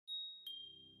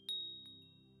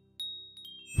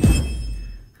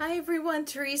Hi everyone,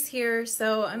 Therese here.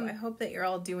 I hope that you're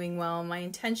all doing well. My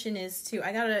intention is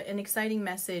I got an exciting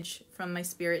message from my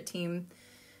spirit team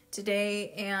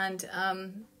today, and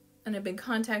I've been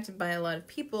contacted by a lot of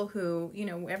people who,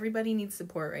 everybody needs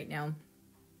support right now.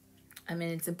 I mean,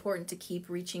 it's important to keep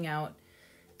reaching out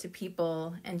to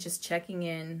people and just checking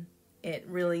in. It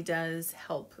really does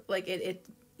help. Like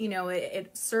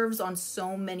it serves on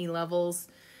so many levels.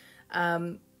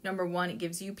 Number one, it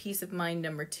gives you peace of mind.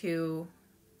 Number two,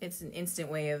 it's an instant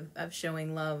way of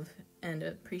showing love and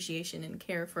appreciation and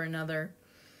care for another.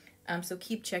 So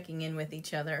keep checking in with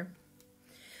each other.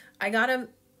 I got a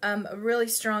really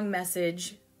strong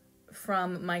message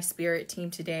from my spirit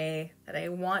team today that I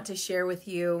want to share with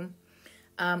you.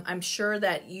 I'm sure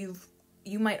that you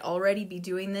might already be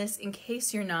doing this. In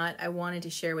case you're not, I wanted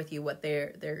to share with you what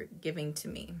they're giving to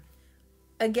me.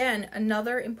 Again,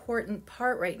 another important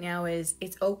part right now is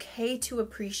it's okay to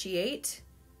appreciate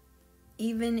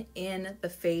even in the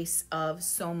face of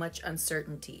so much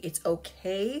uncertainty. It's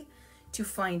okay to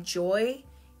find joy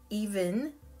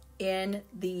even in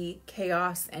the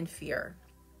chaos and fear.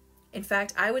 In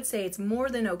fact, I would say it's more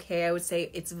than okay. I would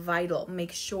say it's vital.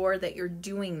 Make sure that you're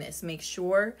doing this. Make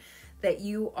sure that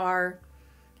you are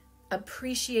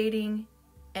appreciating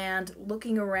and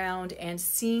looking around and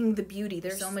seeing the beauty.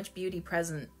 There's so much beauty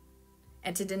present.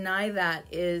 And to deny that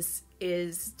is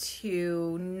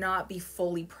to not be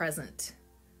fully present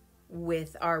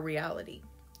with our reality.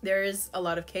 There is a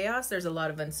lot of chaos, there's a lot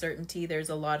of uncertainty, there's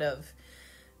a lot of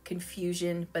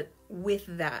confusion, but with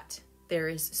that, there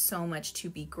is so much to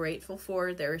be grateful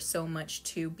for. There is so much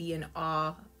to be in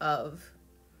awe of,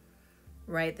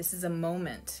 right? This is a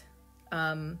moment.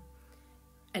 And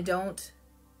don't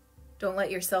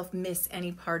let yourself miss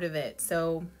any part of it.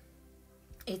 So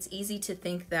it's easy to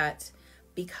think that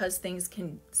because things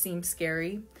can seem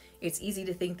scary, it's easy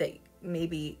to think that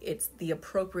maybe it's the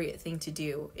appropriate thing to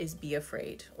do is be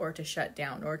afraid or to shut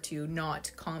down or to not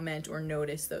comment or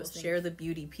notice those things. Share the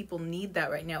beauty. People need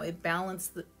that right now. It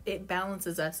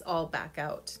balances us all back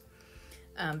out,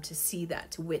 to see that,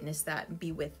 to witness that, and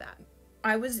be with that.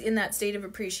 I was in that state of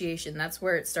appreciation. That's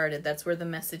where it started. That's where the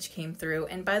message came through.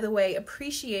 And by the way,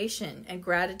 appreciation and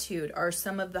gratitude are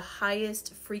some of the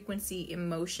highest frequency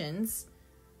emotions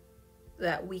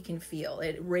that we can feel.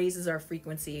 It raises our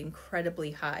frequency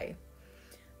incredibly high.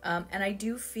 And I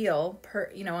do feel,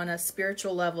 on a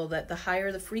spiritual level, that the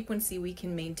higher the frequency we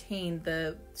can maintain,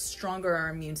 the stronger our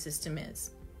immune system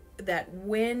is. That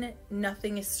when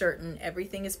nothing is certain,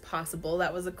 everything is possible.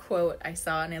 That was a quote I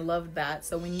saw, and I loved that.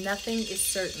 So when nothing is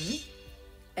certain,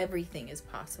 everything is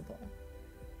possible.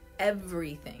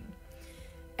 Everything.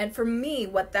 And for me,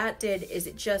 what that did is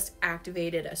it just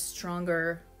activated a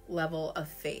stronger level of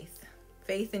faith.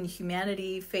 Faith in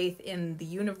humanity, faith in the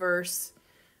universe,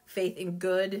 faith in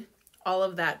good, all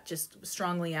of that just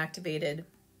strongly activated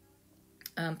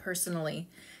personally.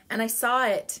 And I saw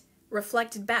it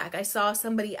reflected back. I saw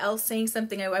somebody else saying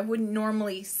something I wouldn't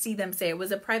normally see them say. It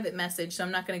was a private message, so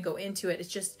I'm not going to go into it. It's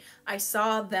just I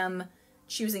saw them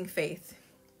choosing faith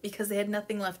because they had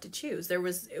nothing left to choose.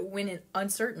 When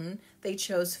uncertain, they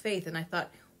chose faith. And I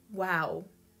thought, wow,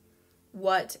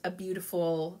 what a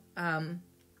beautiful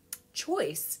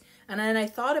choice. And then I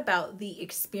thought about the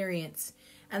experience,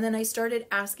 and then I started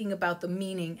asking about the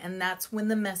meaning, and that's when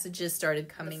the messages started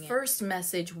coming in. The first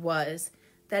message was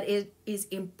that it is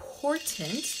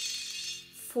important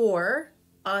for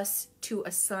us to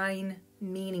assign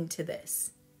meaning to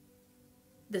this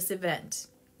event.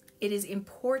 It is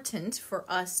important for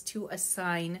us to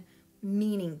assign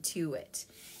meaning to it.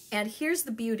 And here's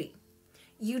the beauty.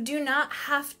 You do not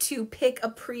have to pick a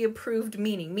pre-approved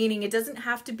meaning, meaning it doesn't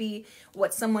have to be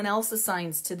what someone else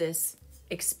assigns to this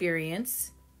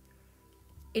experience.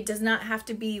 It does not have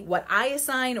to be what I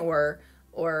assign or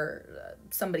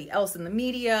somebody else in the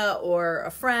media or a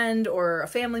friend or a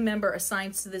family member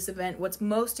assigns to this event. What's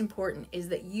most important is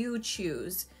that you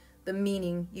choose the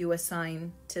meaning you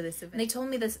assign to this event. And they told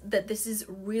me that this is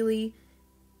really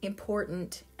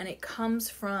important, and it comes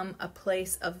from a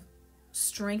place of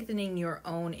strengthening your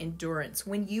own endurance.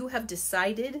 When you have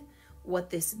decided what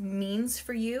this means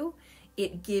for you,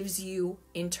 it gives you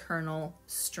internal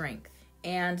strength.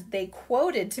 And they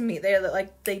quoted to me,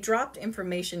 they dropped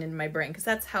information in my brain, because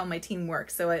that's how my team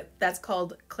works. So that's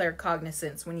called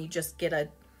claircognizance, when you just get a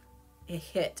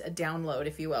hit, a download,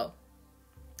 if you will.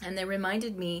 And they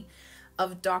reminded me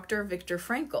of Dr. Viktor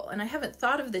Frankl. And I haven't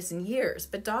thought of this in years,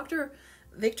 but Dr.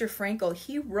 Viktor Frankl,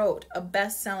 he wrote a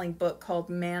best-selling book called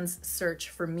Man's Search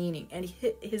for Meaning. And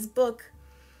his book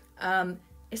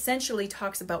essentially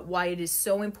talks about why it is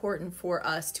so important for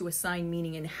us to assign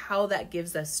meaning and how that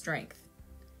gives us strength.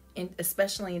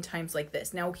 especially in times like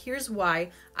this. Now, here's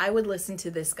why I would listen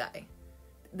to this guy.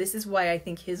 This is why I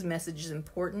think his message is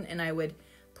important, and I would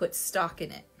put stock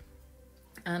in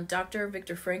it. Dr.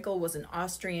 Viktor Frankl was an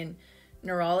Austrian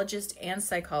neurologist and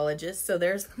psychologist. So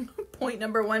there's point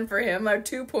number one for him. There are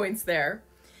 2 points there.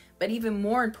 But even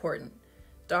more important,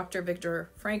 Dr. Viktor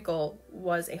Frankl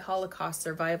was a Holocaust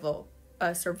survivor,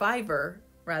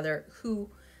 who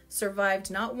survived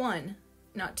not 1,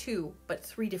 not 2, but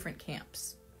 3 different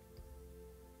camps.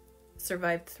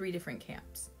 Survived 3 different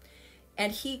camps.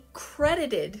 And he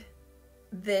credited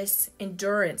this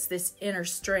endurance, this inner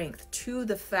strength, to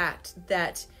the fact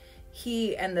that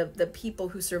he and the people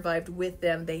who survived with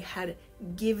them, they had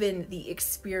given the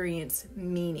experience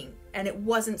meaning. And it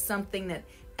wasn't something that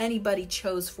anybody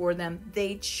chose for them.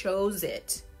 They chose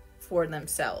it for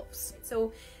themselves.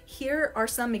 So here are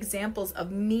some examples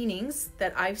of meanings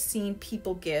that I've seen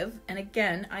people give. And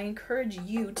again, I encourage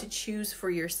you to choose for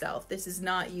yourself. This is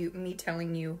not me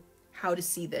telling you how to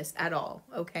see this at all,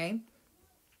 okay?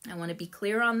 I want to be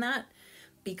clear on that,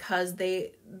 because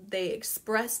they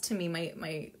expressed to me,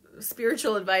 my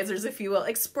spiritual advisors, if you will,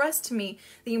 expressed to me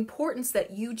the importance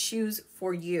that you choose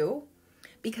for you,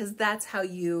 because that's how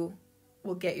you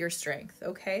will get your strength,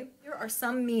 okay? Here are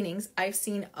some meanings I've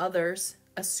seen others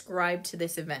ascribe to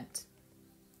this event.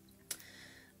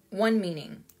 One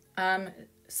meaning,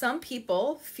 some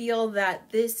people feel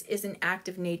that this is an act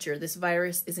of nature, this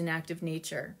virus is an act of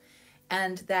nature,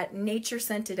 and that nature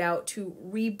sent it out to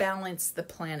rebalance the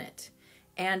planet.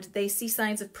 And they see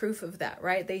signs of proof of that,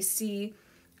 right? They see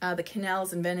the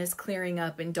canals in Venice clearing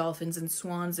up, and dolphins and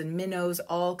swans and minnows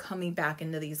all coming back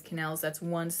into these canals. That's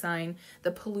one sign.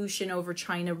 The pollution over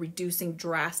China reducing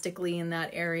drastically in that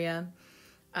area.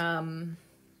 I'm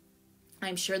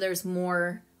sure there's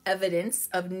more evidence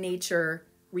of nature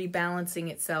rebalancing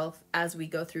itself as we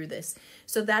go through this.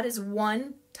 So that is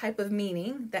one type of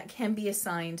meaning that can be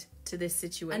assigned to this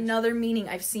situation. Another meaning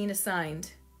I've seen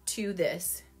assigned to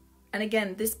this, and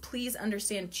again, this, please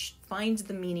understand, find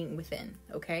the meaning within,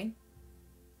 okay?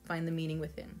 Find the meaning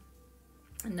within.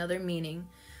 Another meaning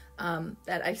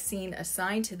that I've seen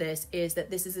assigned to this is that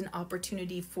this is an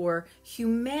opportunity for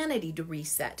humanity to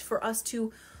reset, for us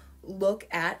to look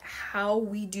at how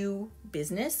we do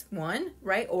business, one,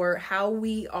 right? Or how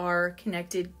we are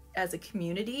connected as a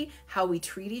community, how we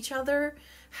treat each other,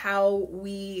 how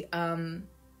we,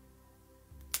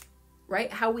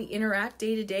 right? How we interact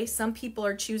day to day. Some people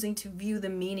are choosing to view the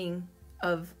meaning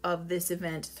of this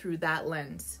event through that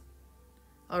lens.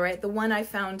 All right. The one I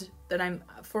found that I'm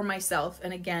for myself,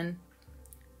 and again,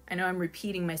 I know I'm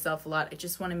repeating myself a lot. I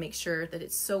just want to make sure that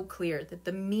it's so clear that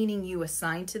the meaning you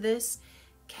assign to this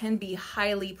can be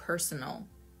highly personal.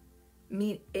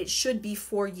 It should be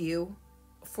for you,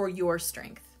 for your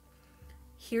strength.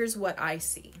 Here's what I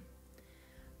see.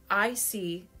 I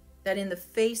see that in the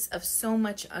face of so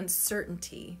much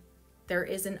uncertainty, there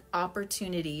is an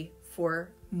opportunity for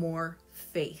more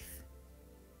faith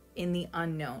in the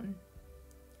unknown,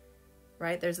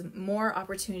 right? There's more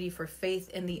opportunity for faith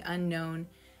in the unknown.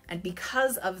 And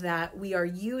because of that, we are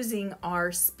using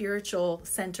our spiritual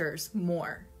centers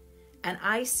more. And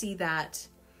I see that,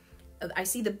 I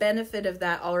see the benefit of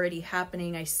that already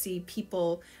happening. I see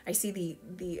people, I see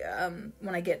the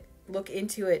when I look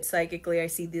into it psychically, I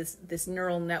see this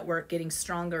neural network getting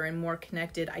stronger and more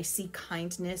connected. I see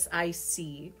kindness, I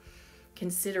see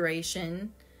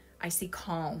consideration, I see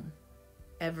calm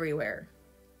everywhere.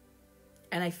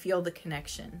 And I feel the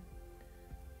connection.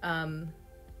 And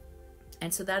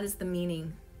so that is the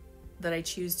meaning that I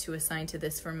choose to assign to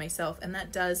this for myself. And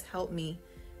that does help me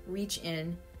reach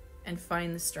in and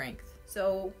find the strength.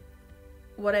 So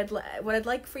what I'd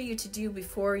like for you to do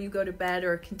before you go to bed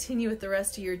or continue with the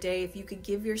rest of your day, if you could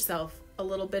give yourself a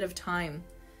little bit of time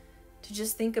to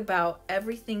just think about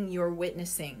everything you're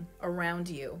witnessing around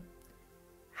you.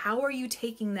 How are you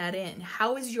taking that in?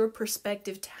 How is your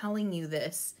perspective telling you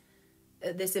this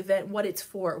event, what it's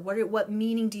for? What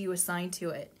meaning do you assign to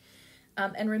it?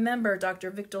 And remember, Dr.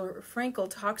 Viktor Frankl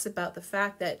talks about the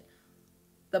fact that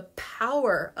the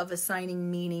power of assigning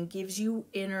meaning gives you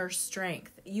inner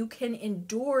strength. You can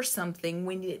endure something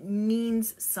when it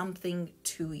means something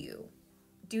to you.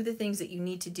 Do the things that you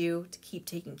need to do to keep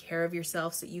taking care of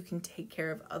yourself so you can take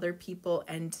care of other people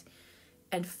and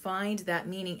find that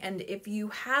meaning. And if you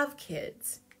have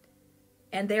kids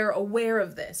and they're aware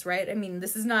of this, right? I mean,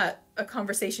 this is not a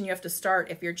conversation you have to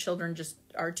start if your children just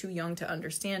are too young to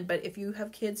understand. But if you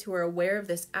have kids who are aware of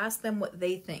this, ask them what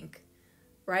they think.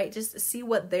 Right? Just see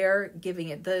what they're giving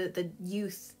it. The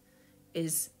youth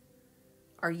is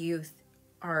our youth,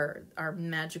 are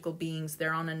magical beings.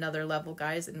 They're on another level,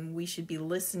 guys, and we should be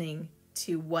listening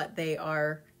to what they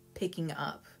are picking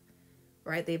up,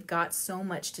 right? They've got so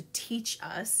much to teach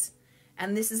us,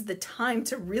 and this is the time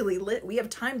to really we have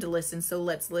time to listen, so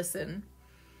let's listen,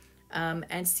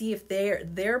 and see if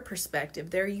their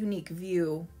perspective, their unique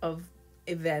view of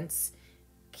events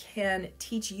can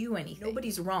teach you anything.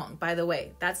 Nobody's wrong, by the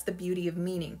way. That's the beauty of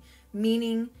meaning.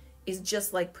 Meaning is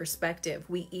just like perspective.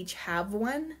 We each have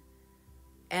one,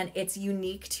 and it's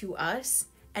unique to us,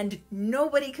 and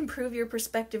nobody can prove your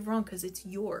perspective wrong because it's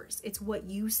yours. It's what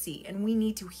you see, and we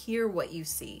need to hear what you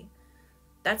see.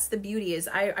 That's the beauty. Is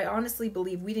I honestly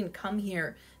believe we didn't come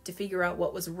here to figure out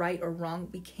what was right or wrong.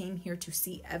 We came here to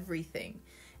see everything,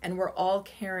 and we're all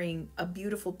carrying a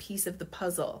beautiful piece of the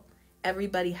puzzle.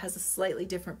 Everybody has a slightly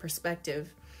different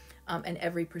perspective, and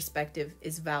every perspective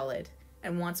is valid.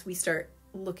 And once we start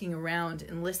looking around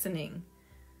and listening,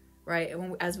 right,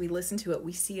 and as we listen to it,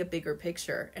 we see a bigger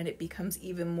picture, and it becomes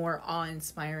even more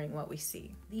awe-inspiring what we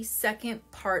see. The second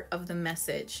part of the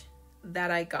message that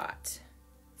I got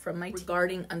from my team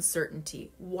regarding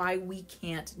uncertainty, why we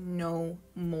can't know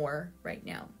more right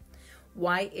now.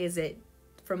 Why is it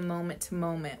from moment to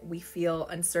moment we feel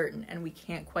uncertain and we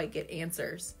can't quite get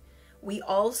answers? We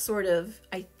all sort of,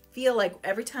 I feel like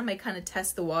every time I kind of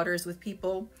test the waters with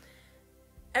people,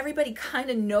 everybody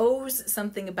kind of knows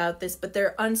something about this, but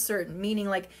they're uncertain, meaning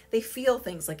like they feel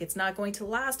things like it's not going to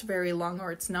last very long,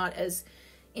 or it's not as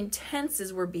intense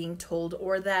as we're being told,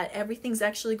 or that everything's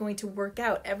actually going to work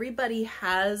out. Everybody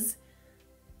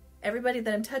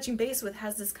that I'm touching base with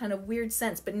has this kind of weird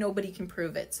sense, but nobody can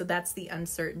prove it. So that's the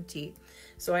uncertainty.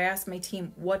 So I asked my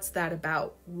team, what's that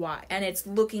about? Why? And it's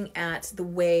looking at the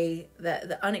way that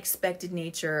the unexpected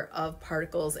nature of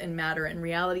particles and matter and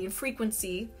reality and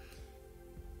frequency.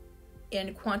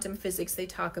 In quantum physics, they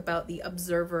talk about the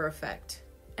observer effect.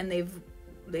 And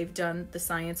they've done the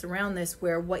science around this,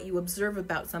 where what you observe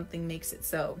about something makes it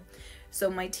so.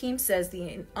 So my team says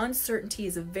the uncertainty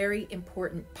is a very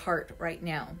important part right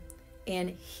now in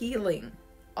healing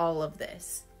all of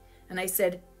this. And I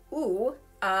said, ooh,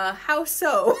 how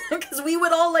so? Because we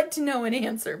would all like to know an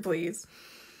answer, please.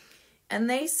 And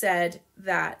they said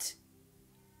that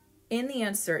in the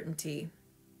uncertainty,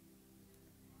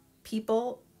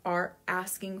 people are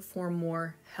asking for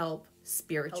more help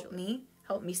spiritually.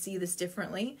 Help me see this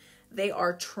differently. They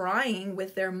are trying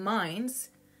with their minds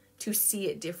to see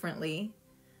it differently.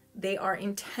 They are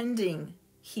intending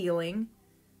healing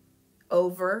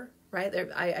over, right?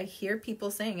 I hear people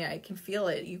saying it. I can feel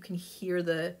it. You can hear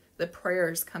the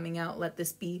prayers coming out. Let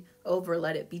this be over.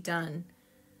 Let it be done.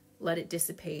 Let it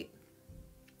dissipate.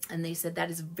 And they said that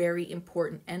is very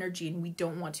important energy, and we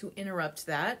don't want to interrupt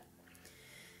that,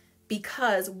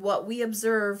 because what we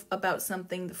observe about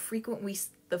something, the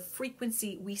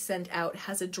frequency we send out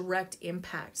has a direct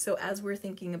impact. So as we're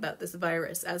thinking about this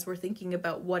virus, as we're thinking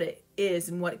about what it is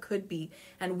and what it could be,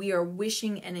 and we are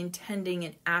wishing and intending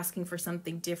and asking for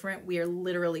something different, we are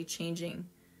literally changing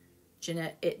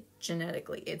it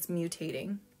genetically. It's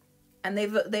mutating. And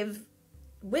they've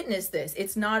witnessed this.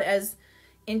 It's not as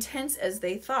intense as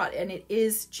they thought, and it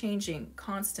is changing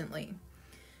constantly.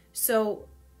 So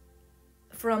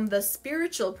from the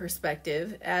spiritual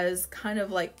perspective, as kind of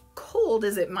like cold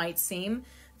as it might seem,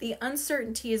 the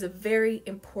uncertainty is a very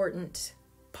important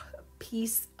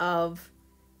piece of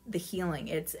the healing.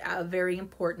 It's a very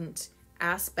important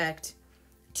aspect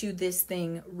to this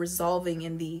thing resolving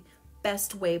in the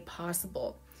best way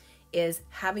possible, is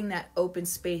having that open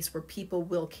space where people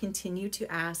will continue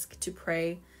to ask, to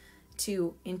pray,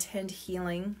 to intend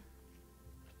healing,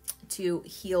 to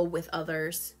heal with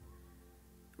others,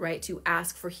 right? To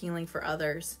ask for healing for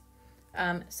others.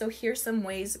 So here's some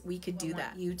ways we could do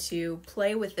that. You to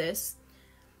play with this,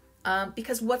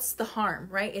 because what's the harm,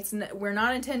 right? We're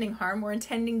not intending harm, we're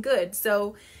intending good.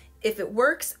 So if it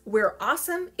works, we're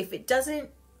awesome. If it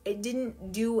doesn't, it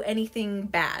didn't do anything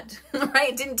bad, right?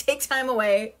 It didn't take time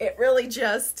away. It really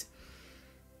just,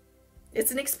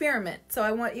 it's an experiment. So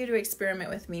I want you to experiment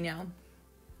with me now.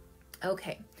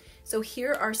 Okay. So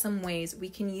here are some ways we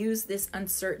can use this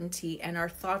uncertainty and our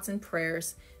thoughts and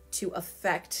prayers to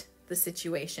affect the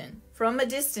situation. From a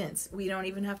distance, we don't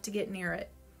even have to get near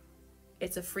it.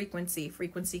 It's a frequency.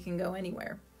 Frequency can go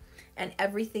anywhere. And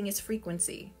everything is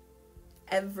frequency.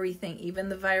 Everything, even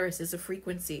the virus, is a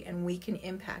frequency, and we can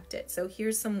impact it. So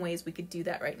here's some ways we could do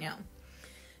that right now.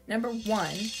 Number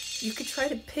one, you could try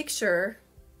to picture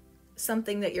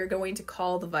something that you're going to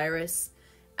call the virus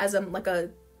as like a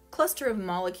cluster of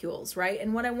molecules, right?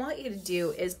 And what I want you to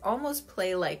do is almost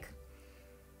play like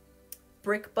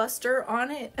Brick Buster on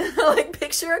it. Like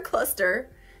picture a cluster,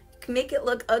 make it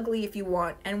look ugly if you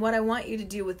want. And what I want you to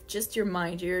do with just your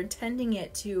mind, you're intending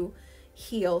it to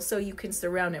heal. So you can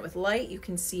surround it with light. You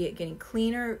can see it getting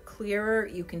cleaner, clearer.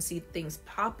 You can see things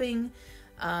popping.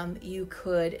 You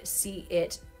could see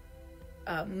it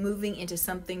moving into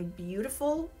something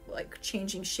beautiful, like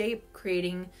changing shape,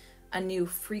 creating a new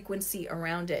frequency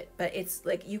around it. But it's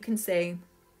like you can say,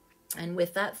 and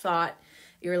with that thought,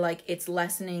 you're like, it's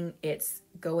lessening, it's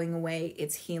going away,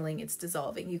 it's healing, it's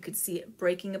dissolving. You could see it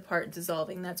breaking apart,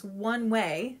 dissolving. That's one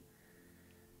way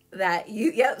that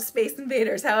Space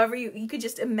Invaders. However, you could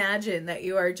just imagine that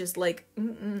you are just like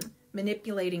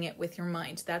manipulating it with your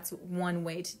mind. That's one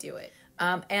way to do it.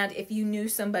 And if you knew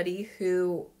somebody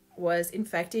who was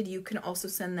infected, you can also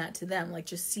send that to them, like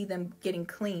just see them getting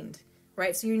cleaned,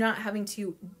 right? So you're not having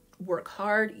to work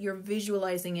hard, you're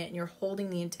visualizing it and you're holding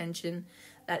the intention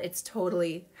that it's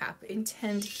totally happy.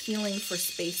 Intend healing for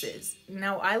spaces.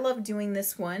 Now, I love doing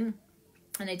this one,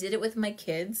 and I did it with my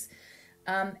kids,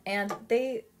 and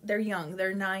they're young,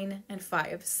 they're 9 and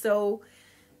 5. So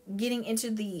getting into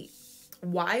the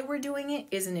why we're doing it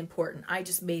isn't important. I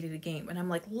just made it a game, and I'm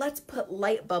like, let's put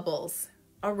light bubbles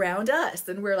around us.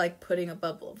 And we're like putting a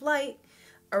bubble of light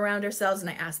around ourselves, and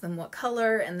I ask them what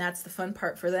color, and that's the fun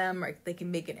part for them, right? They can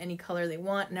make it any color they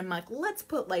want. And I'm like, let's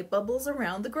put light bubbles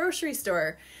around the grocery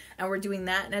store, and we're doing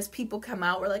that. And as people come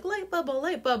out, we're like, light bubble,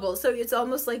 light bubble. So it's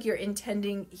almost like you're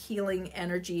intending healing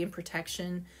energy and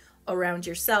protection around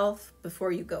yourself.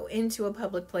 Before you go into a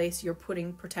public place, you're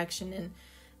putting protection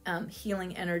and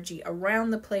healing energy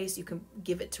around the place. You can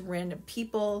give it to random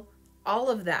people. All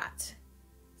of that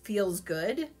feels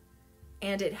good,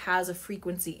 and it has a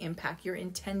frequency impact. You're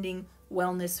intending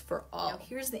wellness for all. Now,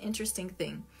 here's the interesting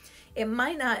thing. You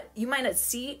might not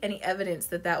see any evidence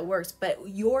that works, but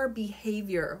your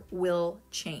behavior will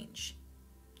change.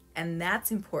 And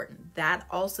that's important. That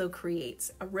also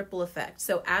creates a ripple effect.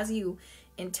 So as you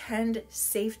intend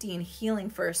safety and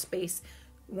healing for a space,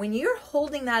 when you're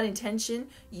holding that intention,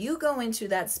 you go into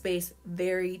that space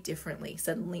very differently.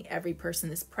 Suddenly every person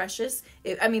is precious.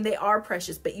 They are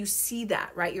precious, but you see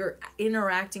that, right? You're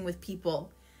interacting with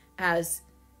people as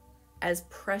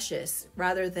precious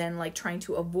rather than like trying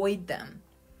to avoid them.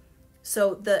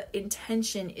 So the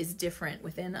intention is different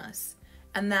within us.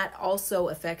 And that also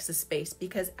affects the space,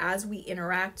 because as we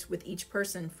interact with each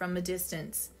person from a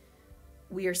distance,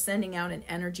 we are sending out an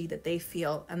energy that they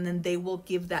feel, and then they will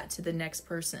give that to the next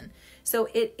person. So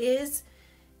it is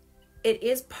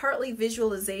partly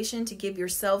visualization to give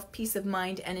yourself peace of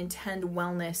mind and intend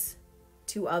wellness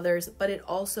to others, but it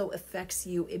also affects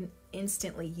you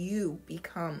instantly. You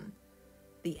become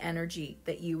the energy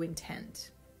that you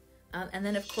intend. And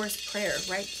then of course prayer,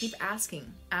 right? Keep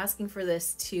asking for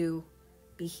this to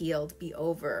be healed, be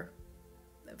over,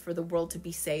 for the world to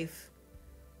be safe.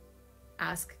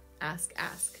 Ask.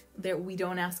 We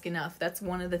don't ask enough. That's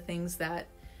one of the things that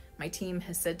my team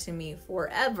has said to me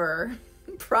forever,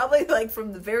 probably like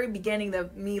from the very beginning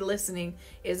of me listening,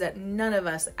 is that none of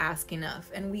us ask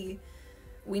enough. And we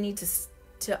need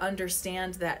to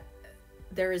understand that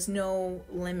there is no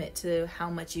limit to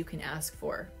how much you can ask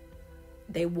for.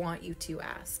 They want you to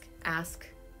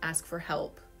ask for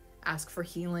help, ask for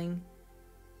healing,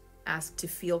 ask to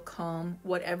feel calm,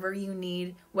 whatever you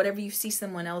need, whatever you see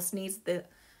someone else needs. The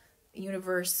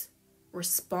universe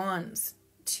responds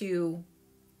to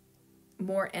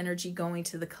more energy going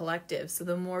to the collective. So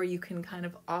the more you can kind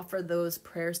of offer those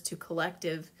prayers to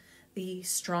collective, the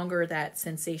stronger that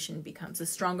sensation becomes, the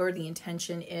stronger the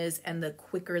intention is, and the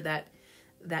quicker that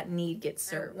need gets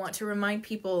served. I want to remind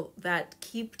people that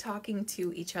keep talking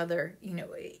to each other.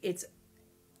 It's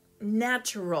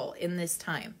natural in this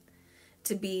time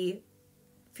to be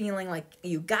feeling like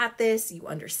you got this, you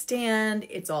understand,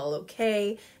 it's all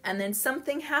okay. And then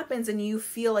something happens and you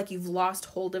feel like you've lost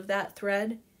hold of that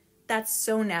thread. That's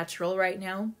so natural right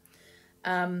now.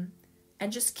 And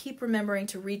just keep remembering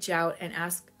to reach out and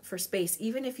ask for space.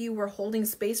 Even if you were holding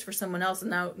space for someone else,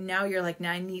 and now you're like,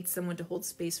 now I need someone to hold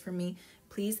space for me.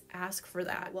 Please ask for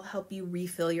that. It will help you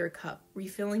refill your cup.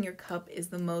 Refilling your cup is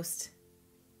the most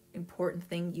important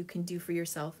thing you can do for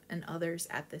yourself and others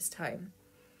at this time,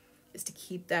 is to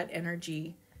keep that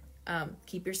energy,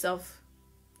 keep yourself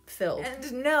filled.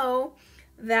 And know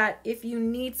that if you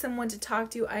need someone to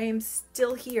talk to, I am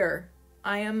still here.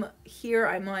 I am here.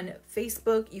 I'm on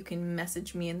Facebook. You can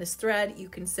message me in this thread. You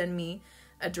can send me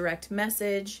a direct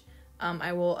message.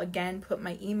 I will again put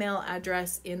my email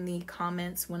address in the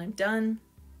comments when I'm done.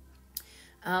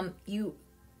 You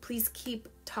please keep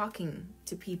talking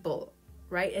to people,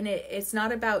 right? And it's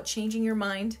not about changing your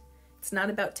mind. It's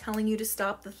not about telling you to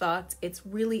stop the thoughts. It's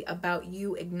really about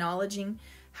you acknowledging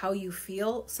how you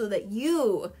feel so that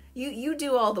you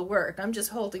do all the work. I'm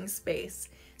just holding space.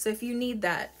 So if you need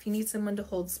that, if you need someone to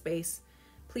hold space,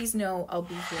 please know I'll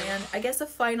be here. And I guess a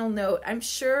final note, I'm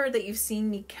sure that you've seen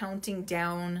me counting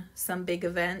down some big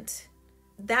event.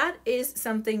 That is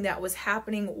something that was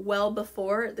happening well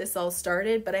before this all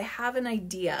started, but I have an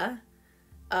idea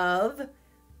of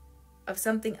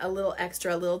something a little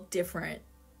extra, a little different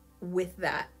with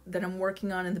that I'm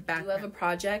working on in the background. I do have a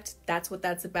project, that's what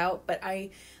that's about, but I'm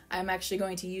actually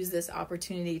going to use this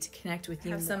opportunity to connect with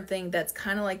you. Have something that's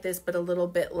kind of like this, but a little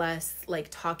bit less like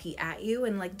talky at you,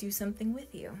 and like do something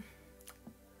with you.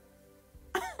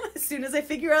 As soon as I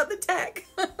figure out the tech.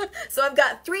 So I've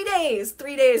got 3 days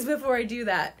before I do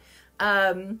that.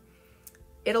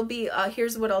 It'll be,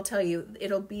 here's what I'll tell you.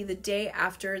 It'll be the day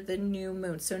after the new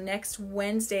moon. So next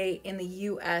Wednesday in the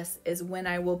US is when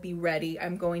I will be ready. I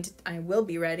will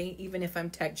be ready, even if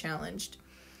I'm tech challenged,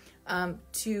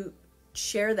 to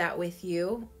share that with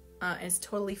you. And it's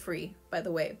totally free, by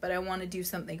the way, but I want to do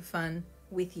something fun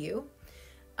with you.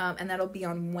 And that'll be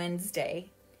on Wednesday.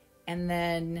 And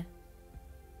then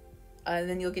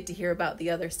you'll get to hear about the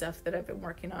other stuff that I've been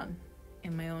working on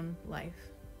in my own life.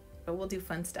 But we'll do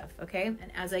fun stuff, okay?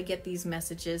 And as I get these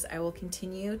messages, I will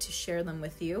continue to share them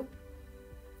with you.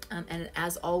 And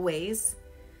as always,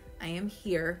 I am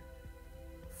here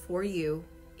for you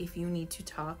if you need to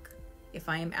talk. If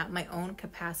I am at my own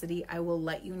capacity, I will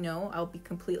let you know. I'll be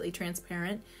completely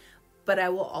transparent. But I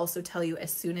will also tell you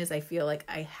as soon as I feel like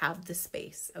I have the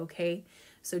space, okay?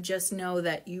 So just know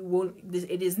that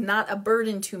it is not a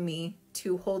burden to me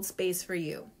to hold space for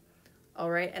you.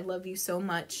 All right? I love you so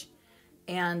much.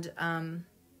 And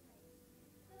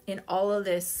in all of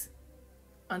this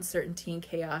uncertainty and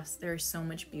chaos, there is so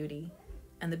much beauty.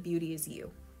 And the beauty is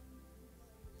you.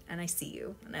 And I see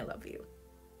you, and I love you.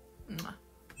 Mwah.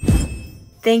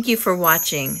 Thank you for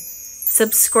watching.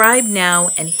 Subscribe now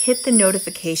and hit the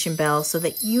notification bell so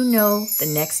that you know the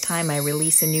next time I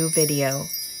release a new video.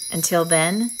 Until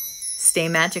then, stay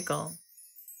magical.